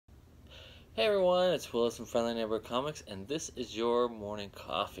Hey everyone, it's Willis from Friendly Neighborhood Comics, and this is your morning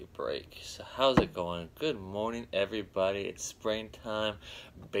coffee break. So how's it going? Good morning, everybody. It's springtime,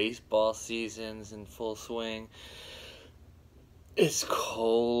 baseball season's in full swing. It's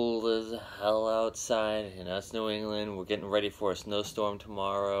cold as hell outside, and us New England, we're getting ready for a snowstorm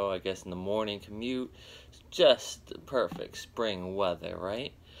tomorrow. I guess in the morning commute, it's just perfect spring weather,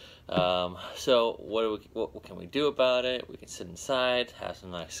 right? So what can we do about it? We can sit inside, have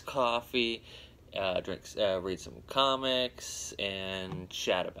some nice coffee, read some comics, and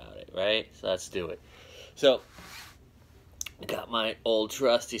chat about it, right? So let's do it. So I got my old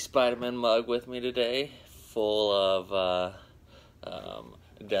trusty Spider-Man mug with me today, full of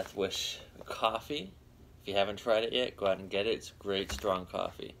Death Wish coffee. If you haven't tried it yet, go out and get it. It's great, strong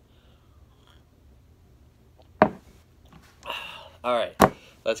coffee. All right,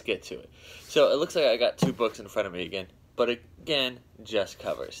 let's get to it. So it looks like I got two books in front of me again, but again, just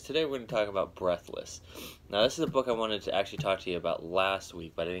covers. Today we're going to talk about Breathless. Now this is a book I wanted to actually talk to you about last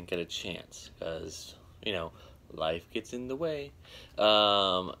week, but I didn't get a chance because, life gets in the way.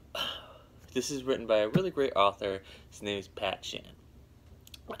 This is written by a really great author. His name is Pat Shan.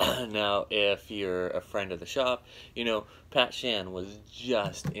 Now, if you're a friend of the shop, Pat Shan was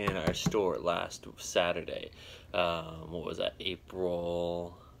just in our store last Saturday. What was that?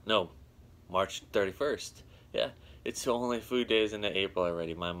 March 31st. Yeah, it's only food days into April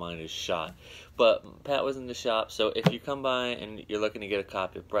already. My mind is shot. But Pat was in the shop, so if you come by and you're looking to get a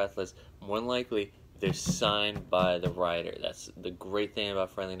copy of Breathless, more than likely they're signed by the writer. That's the great thing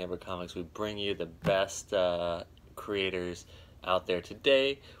about Friendly Neighborhood Comics. We bring you the best creators out there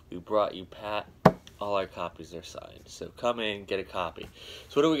today. We brought you Pat. All our copies are signed. So come in, get a copy.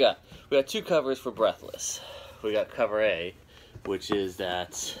 So what do we got? We got two covers for Breathless. We got cover A, which is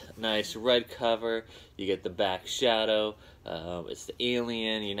that nice red cover. You get the back shadow. It's the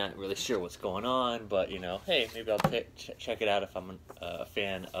alien. You're not really sure what's going on, but hey, maybe I'll check it out if I'm a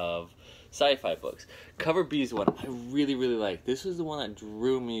fan of sci-fi books. Cover B is one I really, really like. This was the one that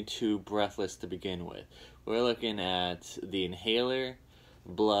drew me to Breathless to begin with. We're looking at the inhaler,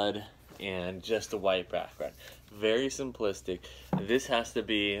 blood, and just a white background. Very simplistic. This has to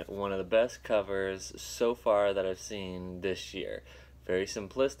be one of the best covers so far that I've seen this year. Very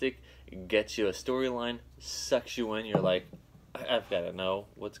simplistic, gets you a storyline, sucks you in. You're like, I've got to know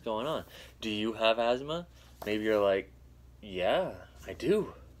what's going on. Do you have asthma? Maybe you're like, yeah, I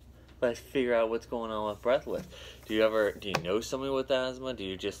do. Let's figure out what's going on with Breathless. Do you know somebody with asthma? Do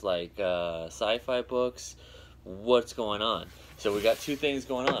you just like sci-fi books? What's going on? So we got two things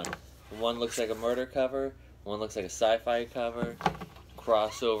going on. One looks like a murder cover. One looks like a sci-fi cover.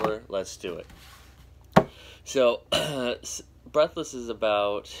 Crossover. Let's do it. So Breathless is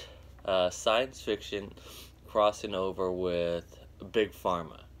about science fiction crossing over with big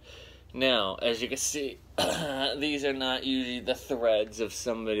pharma. Now, as you can see, these are not usually the threads of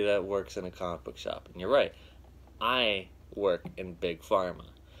somebody that works in a comic book shop. And you're right, I work in big pharma.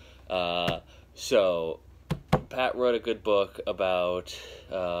 So Pat wrote a good book about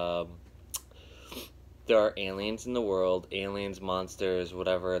there are aliens in the world, aliens, monsters,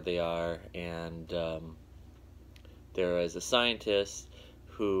 whatever they are, and there is a scientist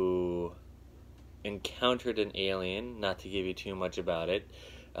who encountered an alien, not to give you too much about it,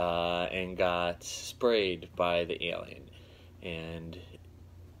 and got sprayed by the alien and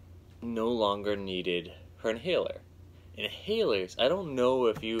no longer needed her inhaler. Inhalers, I don't know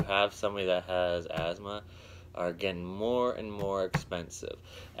if you have somebody that has asthma, are getting more and more expensive.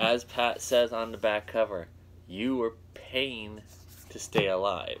 As Pat says on the back cover, you are paying to stay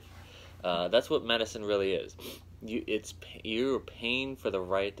alive. That's what medicine really is. You're paying for the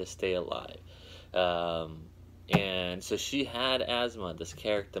right to stay alive. And so she had asthma.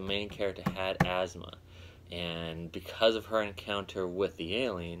 The main character had asthma. And because of her encounter with the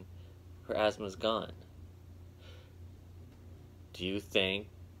alien, her asthma's gone. Do you think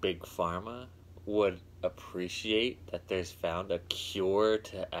Big Pharma would appreciate that there's found a cure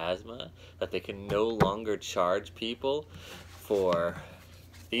to asthma? That they can no longer charge people for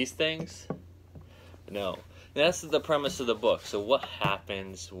these things? No. That's the premise of the book. So what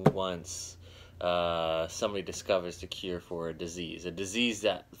happens once somebody discovers the cure for a disease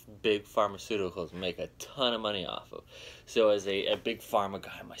that big pharmaceuticals make a ton of money off of? So as a big pharma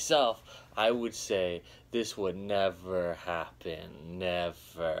guy myself, I would say this would never happen.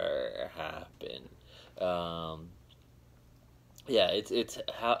 Never happen. It's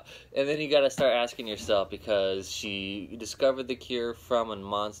how, and then you got to start asking yourself, because she discovered the cure from a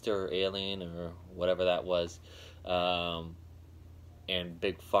monster or alien or whatever that was, and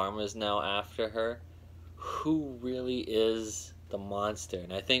Big Pharma is now after her. Who really is the monster.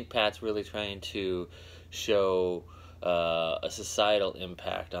 And I think Pat's really trying to show a societal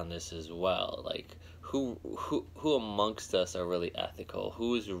impact on this as well. Like, who amongst us are really ethical?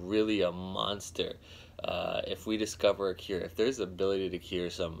 Who is really a monster? If we discover a cure, if there's the ability to cure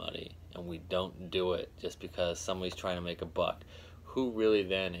somebody and we don't do it just because somebody's trying to make a buck, who really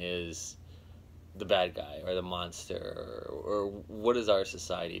then is the bad guy or the monster, or what is our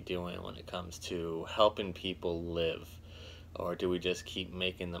society doing when it comes to helping people live, or do we just keep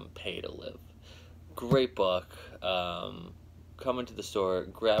making them pay to live? Great book. Come into the store,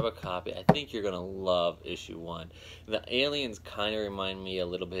 grab a copy. I think you're gonna love issue 1. The aliens kind of remind me a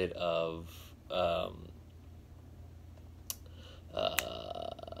little bit of the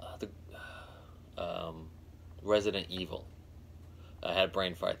Resident Evil. I had a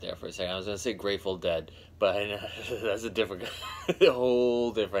brain fart there for a second. I was going to say Grateful Dead, but that's a different, a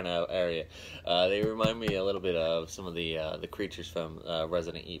whole different area. They remind me a little bit of some of the creatures from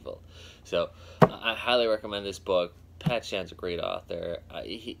Resident Evil. So I highly recommend this book. Pat Chan's a great author.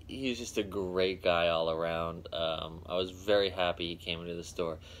 He's just a great guy all around. I was very happy he came into the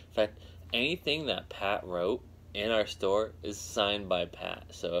store. In fact, anything that Pat wrote in our store is signed by Pat.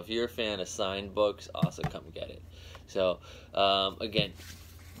 So if you're a fan of signed books, also come get it. So, again,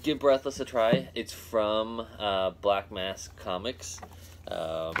 give Breathless a try. It's from Black Mask Comics.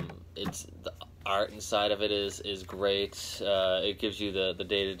 It's the art inside of it is great. It gives you the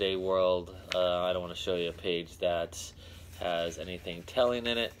day-to-day world. I don't want to show you a page that has anything telling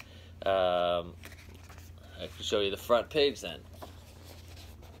in it. I can show you the front page then.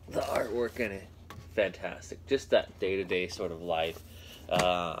 The artwork in it, fantastic. Just that day-to-day sort of life.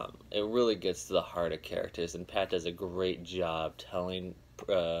 It really gets to the heart of characters, and Pat does a great job telling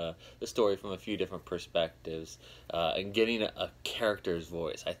the story from a few different perspectives and getting a character's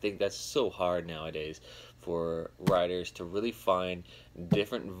voice. I think that's so hard nowadays for writers to really find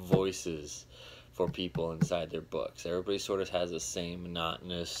different voices for people inside their books. Everybody sort of has the same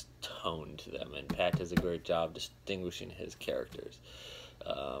monotonous tone to them, and Pat does a great job distinguishing his characters.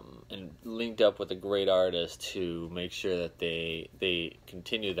 And linked up with a great artist to make sure that they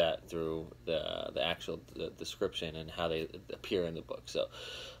continue that through the actual description and how they appear in the book. So,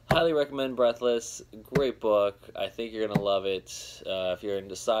 highly recommend Breathless. Great book. I think you're gonna love it. If you're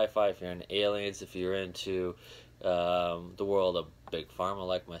into sci-fi, if you're into aliens, if you're into the world of big pharma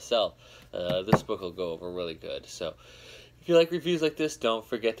like myself, this book will go over really good. So, if you like reviews like this, don't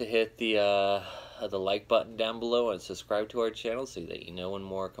forget to hit the like button down below and subscribe to our channel so that you know when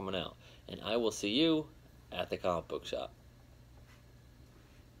more are coming out. And I will see you at the comic book shop.